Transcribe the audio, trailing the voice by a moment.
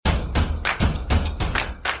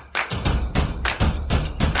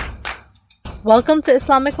Welcome to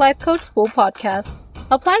Islamic Life Coach School Podcast.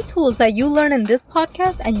 Apply tools that you learn in this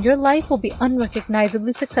podcast and your life will be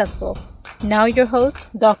unrecognizably successful. Now your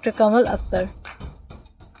host, Dr. Kamal Akhtar.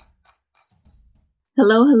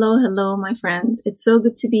 Hello, my friends. It's so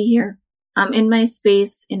good to be here. I'm in my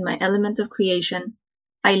space, in my element of creation.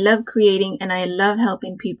 I love creating and I love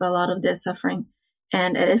helping people out of their suffering.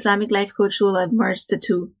 And at Islamic Life Coach School, I've merged the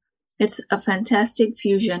two. It's a fantastic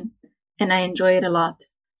fusion and I enjoy it a lot.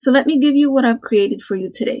 So let me give you what I've created for you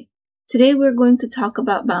today. Today we're going to talk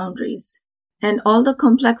about boundaries and all the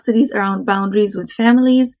complexities around boundaries with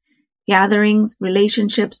families, gatherings,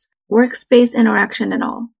 relationships, workspace interaction and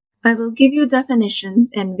all. I will give you definitions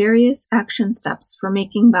and various action steps for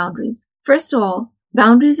making boundaries. First of all,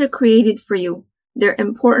 boundaries are created for you. They're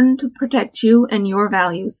important to protect you and your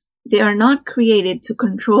values. They are not created to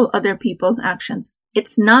control other people's actions.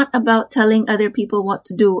 It's not about telling other people what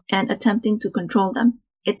to do and attempting to control them.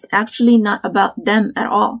 It's actually not about them at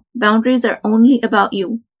all. Boundaries are only about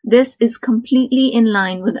you. This is completely in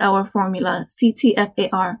line with our formula,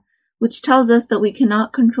 CTFAR, which tells us that we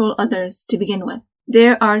cannot control others to begin with.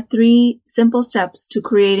 There are 3 simple steps to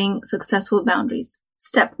creating successful boundaries.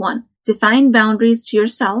 Step 1, define boundaries to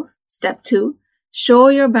yourself. Step 2, show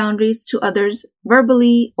your boundaries to others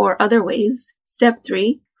verbally or other ways. Step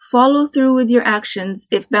 3, follow through with your actions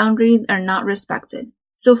if boundaries are not respected.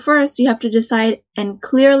 So first, you have to decide and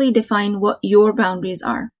clearly define what your boundaries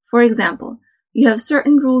are. For example, you have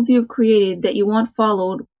certain rules you've created that you want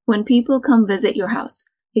followed when people come visit your house.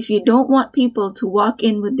 If you don't want people to walk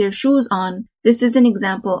in with their shoes on, this is an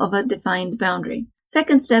example of a defined boundary.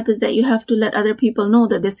 Second step is that you have to let other people know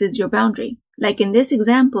that this is your boundary. Like in this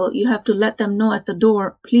example, you have to let them know at the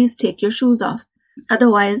door, please take your shoes off.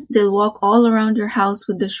 Otherwise, they'll walk all around your house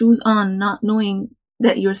with the shoes on, not knowing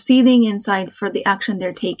that you're seething inside for the action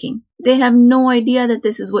they're taking. They have no idea that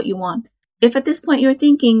this is what you want. If at this point you're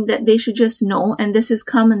thinking that they should just know and this is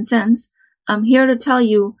common sense, I'm here to tell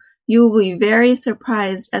you, you will be very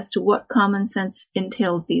surprised as to what common sense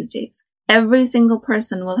entails these days. Every single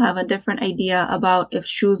person will have a different idea about if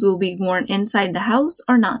shoes will be worn inside the house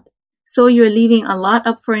or not. So you're leaving a lot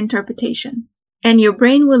up for interpretation. And your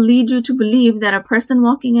brain will lead you to believe that a person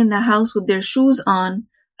walking in the house with their shoes on,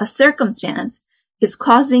 a circumstance, is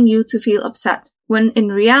causing you to feel upset, when in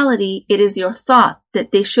reality, it is your thought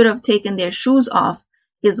that they should have taken their shoes off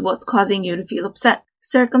is what's causing you to feel upset.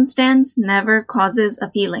 Circumstance never causes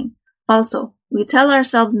a feeling. Also, we tell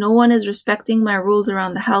ourselves no one is respecting my rules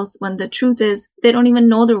around the house when the truth is they don't even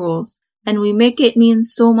know the rules, and we make it mean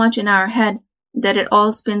so much in our head that it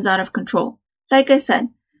all spins out of control. Like I said,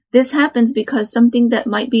 this happens because something that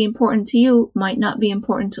might be important to you might not be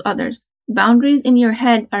important to others. Boundaries in your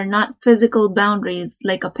head are not physical boundaries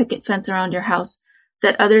like a picket fence around your house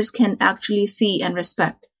that others can actually see and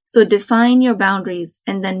respect. So define your boundaries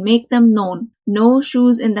and then make them known. No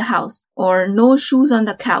shoes in the house, or no shoes on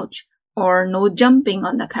the couch, or no jumping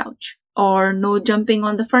on the couch, or no jumping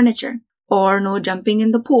on the furniture, or no jumping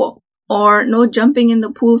in the pool, or no jumping in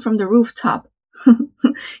the pool from the rooftop.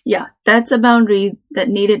 Yeah, that's a boundary that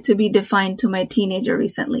needed to be defined to my teenager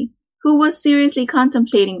recently, who was seriously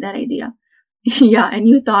contemplating that idea. Yeah, and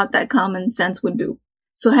you thought that common sense would do.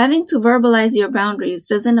 So having to verbalize your boundaries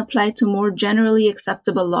doesn't apply to more generally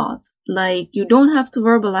acceptable laws. Like, you don't have to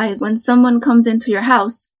verbalize when someone comes into your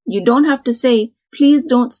house. You don't have to say, please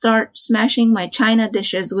don't start smashing my china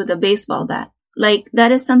dishes with a baseball bat. Like,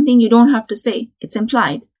 that is something you don't have to say. It's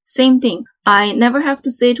implied. Same thing. I never have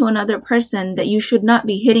to say to another person that you should not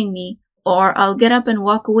be hitting me, or I'll get up and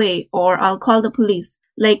walk away, or I'll call the police.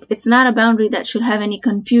 Like, it's not a boundary that should have any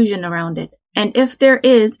confusion around it. And if there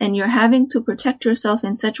is, and you're having to protect yourself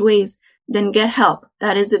in such ways, then get help.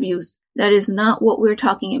 That is abuse. That is not what we're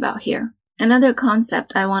talking about here. Another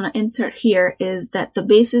concept I want to insert here is that the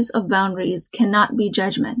basis of boundaries cannot be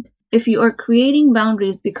judgment. If you are creating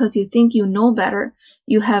boundaries because you think you know better,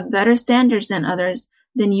 you have better standards than others,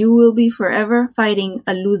 then you will be forever fighting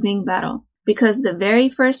a losing battle. Because the very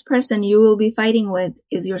first person you will be fighting with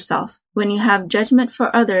is yourself. When you have judgment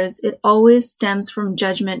for others, it always stems from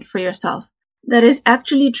judgment for yourself. That is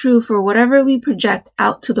actually true for whatever we project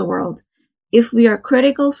out to the world. If we are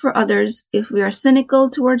critical for others, if we are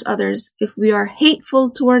cynical towards others, if we are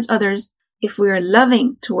hateful towards others, if we are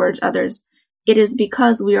loving towards others, it is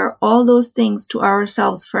because we are all those things to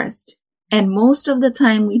ourselves first. And most of the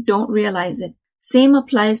time we don't realize it. Same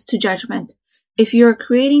applies to judgment. If you are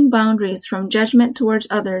creating boundaries from judgment towards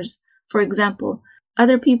others, for example,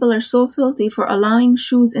 other people are so filthy for allowing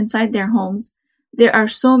shoes inside their homes. There are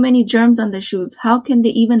so many germs on the shoes. How can they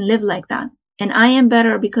even live like that? And I am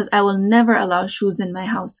better because I will never allow shoes in my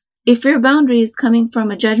house. If your boundary is coming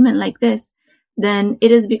from a judgment like this, then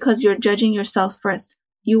it is because you're judging yourself first.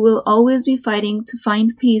 You will always be fighting to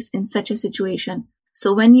find peace in such a situation.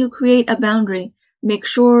 So when you create a boundary, make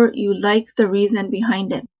sure you like the reason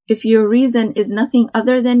behind it. If your reason is nothing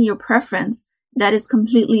other than your preference, that is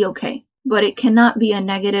completely okay, but it cannot be a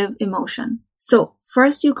negative emotion. So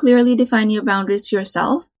first, you clearly define your boundaries to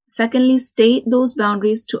yourself. Secondly, state those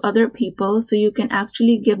boundaries to other people so you can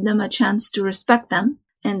actually give them a chance to respect them.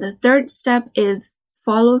 And the third step is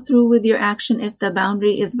follow through with your action if the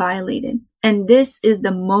boundary is violated. And this is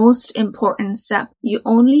the most important step. You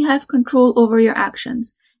only have control over your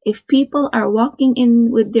actions. If people are walking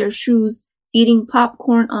in with their shoes, eating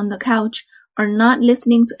popcorn on the couch, or not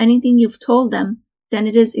listening to anything you've told them, then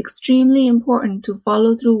it is extremely important to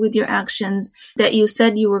follow through with your actions that you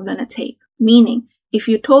said you were going to take. Meaning, if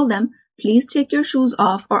you told them, please take your shoes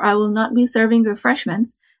off or I will not be serving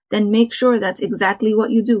refreshments, then make sure that's exactly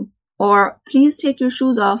what you do. Or please take your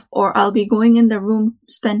shoes off or I'll be going in the room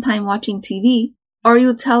to spend time watching TV. Or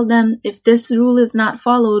you tell them if this rule is not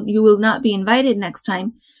followed, you will not be invited next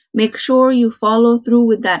time. Make sure you follow through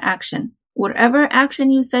with that action. Whatever action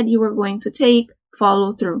you said you were going to take,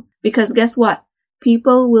 follow through. Because guess what?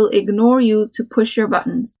 People will ignore you to push your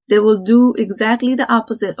buttons. They will do exactly the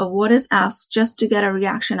opposite of what is asked just to get a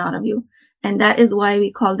reaction out of you. And that is why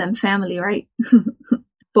we call them family, right?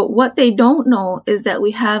 But what they don't know is that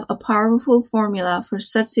we have a powerful formula for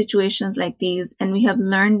such situations like these, and we have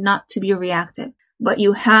learned not to be reactive. But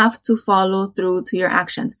you have to follow through to your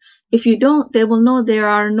actions. If you don't, they will know there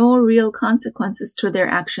are no real consequences to their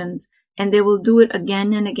actions, and they will do it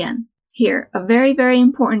again and again. Here, a very, very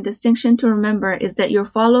important distinction to remember is that your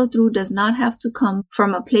follow-through does not have to come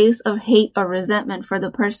from a place of hate or resentment for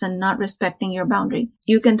the person not respecting your boundary.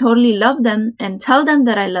 You can totally love them and tell them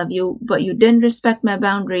that I love you, but you didn't respect my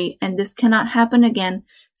boundary and this cannot happen again,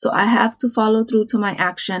 so I have to follow through to my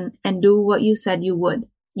action and do what you said you would.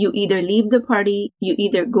 You either leave the party, you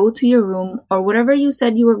either go to your room, or whatever you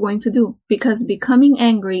said you were going to do. Because becoming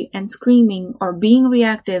angry and screaming or being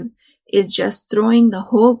reactive is just throwing the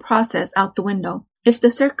whole process out the window. If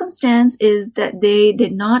the circumstance is that they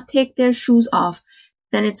did not take their shoes off,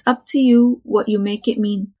 then it's up to you what you make it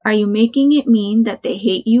mean. Are you making it mean that they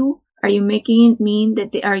hate you? Are you making it mean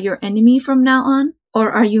that they are your enemy from now on?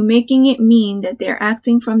 Or are you making it mean that they're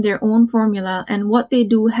acting from their own formula and what they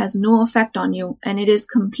do has no effect on you and it is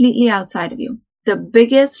completely outside of you? The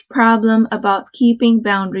biggest problem about keeping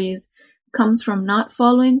boundaries comes from not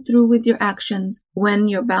following through with your actions when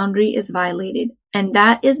your boundary is violated. And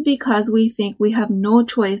that is because we think we have no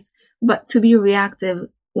choice but to be reactive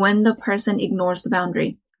when the person ignores the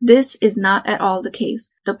boundary. This is not at all the case.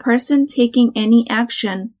 The person taking any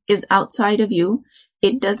action is outside of you.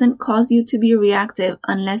 It doesn't cause you to be reactive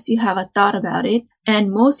unless you have a thought about it.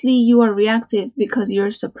 And mostly you are reactive because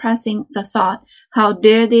you're suppressing the thought, how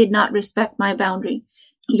dare they not respect my boundary?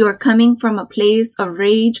 You're coming from a place of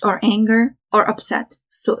rage or anger or upset.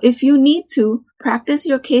 So if you need to, practice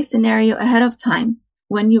your case scenario ahead of time.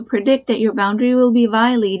 When you predict that your boundary will be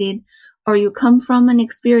violated or you come from an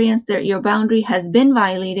experience that your boundary has been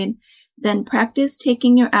violated, then practice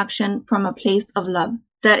taking your action from a place of love.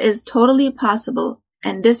 That is totally possible,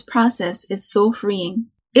 and this process is so freeing.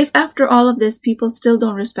 If after all of this people still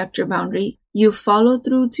don't respect your boundary, you follow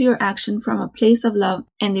through to your action from a place of love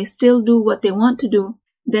and they still do what they want to do,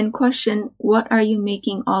 then question, what are you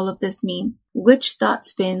making all of this mean? Which thought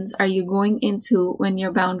spins are you going into when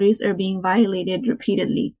your boundaries are being violated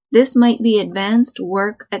repeatedly? This might be advanced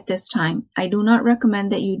work at this time. I do not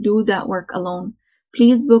recommend that you do that work alone.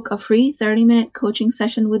 Please book a free 30-minute coaching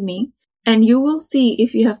session with me, and you will see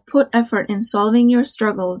if you have put effort in solving your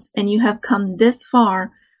struggles and you have come this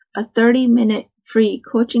far, a 30-minute free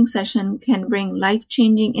coaching session can bring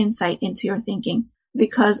life-changing insight into your thinking.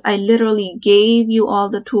 Because I literally gave you all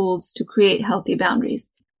the tools to create healthy boundaries.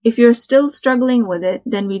 If you're still struggling with it,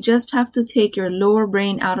 then we just have to take your lower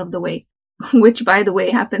brain out of the way, which by the way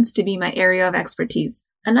happens to be my area of expertise.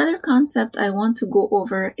 Another concept I want to go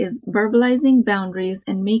over is verbalizing boundaries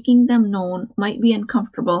and making them known might be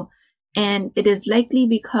uncomfortable, and it is likely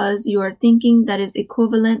because you are thinking that is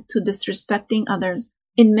equivalent to disrespecting others.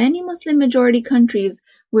 In many Muslim majority countries,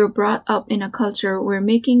 we're brought up in a culture where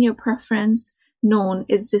making your preference known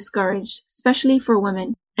is discouraged, especially for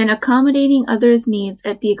women, and accommodating others' needs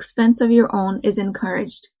at the expense of your own is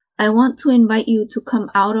encouraged. I want to invite you to come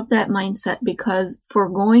out of that mindset because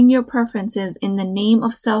foregoing your preferences in the name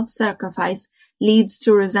of self-sacrifice leads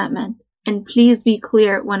to resentment. And please be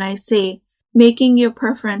clear when I say making your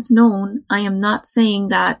preference known, I am not saying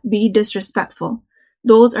that be disrespectful.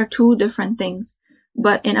 Those are two different things.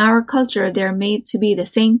 but in our culture, they're made to be the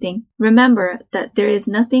same thing. Remember that there is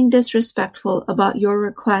nothing disrespectful about your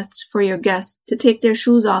request for your guests to take their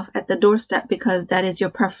shoes off at the doorstep because that is your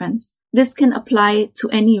preference. This can apply to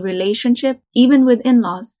any relationship, even with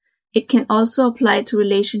in-laws. It can also apply to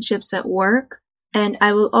relationships at work, and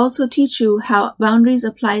I will also teach you how boundaries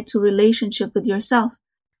apply to relationship with yourself.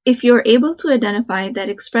 If you're able to identify that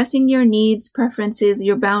expressing your needs, preferences,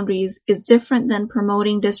 your boundaries is different than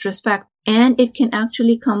promoting disrespect, and it can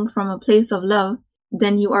actually come from a place of love,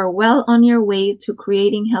 then you are well on your way to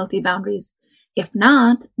creating healthy boundaries. If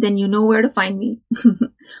not, then you know where to find me.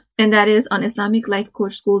 And that is on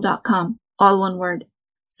IslamicLifeCoachSchool.com, all one word.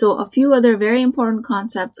 So a few other very important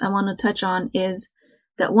concepts I want to touch on is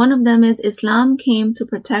that one of them is Islam came to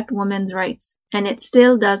protect women's rights, and it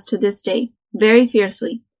still does to this day, very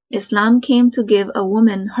fiercely. Islam came to give a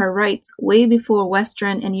woman her rights way before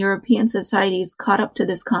Western and European societies caught up to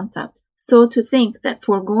this concept. So to think that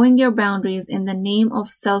foregoing your boundaries in the name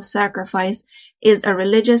of self-sacrifice is a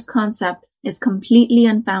religious concept is completely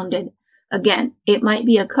unfounded. Again, it might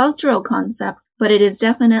be a cultural concept, but it is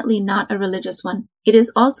definitely not a religious one. It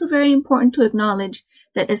is also very important to acknowledge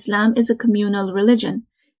that Islam is a communal religion,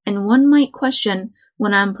 and one might question,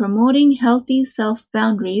 when I'm promoting healthy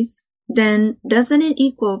self-boundaries, then doesn't it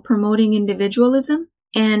equal promoting individualism?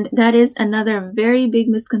 And that is another very big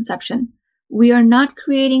misconception. We are not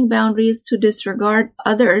creating boundaries to disregard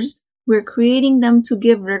others. We're creating them to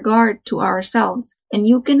give regard to ourselves. And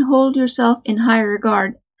you can hold yourself in high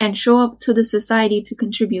regard and show up to the society to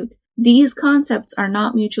contribute. These concepts are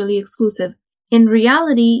not mutually exclusive. In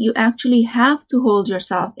reality, you actually have to hold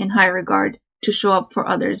yourself in high regard to show up for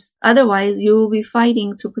others. Otherwise, you will be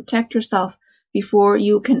fighting to protect yourself before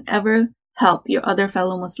you can ever help your other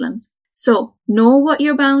fellow Muslims. So, know what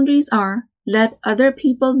your boundaries are. Let other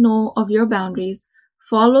people know of your boundaries.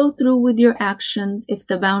 Follow through with your actions if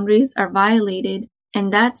the boundaries are violated.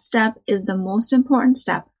 And that step is the most important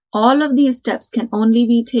step. All of these steps can only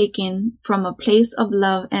be taken from a place of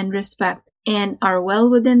love and respect and are well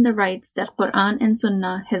within the rights that Quran and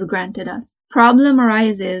Sunnah has granted us. Problem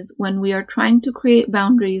arises when we are trying to create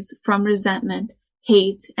boundaries from resentment,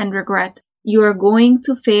 hate, and regret. You are going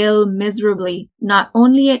to fail miserably, not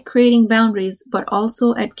only at creating boundaries, but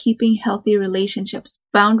also at keeping healthy relationships.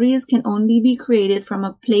 Boundaries can only be created from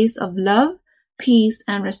a place of love, peace,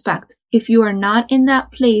 and respect. If you are not in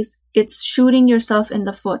that place, it's shooting yourself in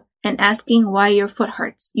the foot and asking why your foot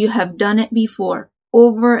hurts. You have done it before,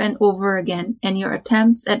 over and over again, and your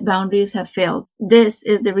attempts at boundaries have failed. This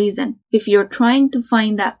is the reason. If you're trying to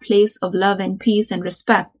find that place of love and peace and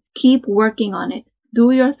respect, keep working on it. Do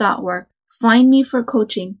your thought work. Find me for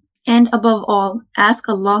coaching. And above all, ask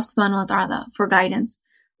Allah subhanahu wa ta'ala for guidance.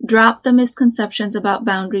 Drop the misconceptions about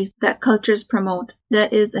boundaries that cultures promote.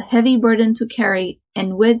 That is a heavy burden to carry.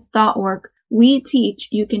 And with thought work, we teach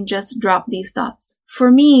you can just drop these thoughts. For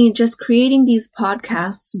me, just creating these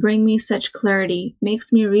podcasts bring me such clarity,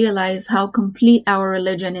 makes me realize how complete our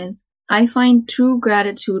religion is. I find true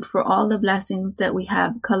gratitude for all the blessings that we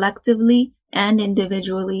have collectively and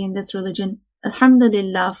individually in this religion.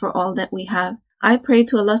 Alhamdulillah for all that we have. I pray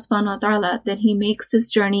to Allah subhanahu wa ta'ala that He makes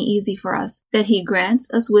this journey easy for us, that He grants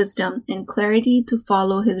us wisdom and clarity to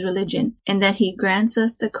follow His religion, and that He grants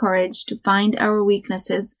us the courage to find our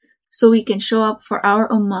weaknesses so we can show up for our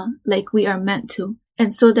ummah like we are meant to,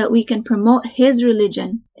 and so that we can promote His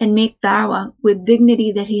religion and make da'wah with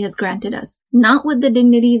dignity that He has granted us, not with the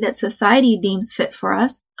dignity that society deems fit for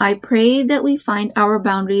us. I pray that we find our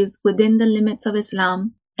boundaries within the limits of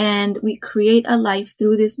Islam, and we create a life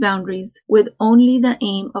through these boundaries with only the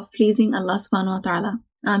aim of pleasing Allah subhanahu wa ta'ala.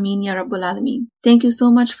 Ameen ya Rabbul Alameen. Thank you so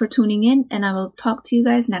much for tuning in, and I will talk to you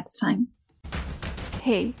guys next time.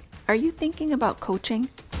 Hey, are you thinking about coaching?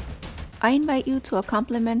 I invite you to a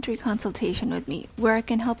complimentary consultation with me where I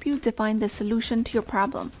can help you define the solution to your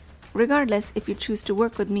problem, regardless if you choose to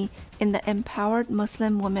work with me in the Empowered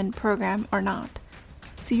Muslim Women program or not.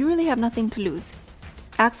 So you really have nothing to lose.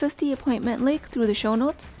 Access the appointment link through the show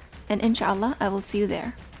notes, and inshallah, I will see you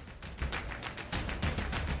there.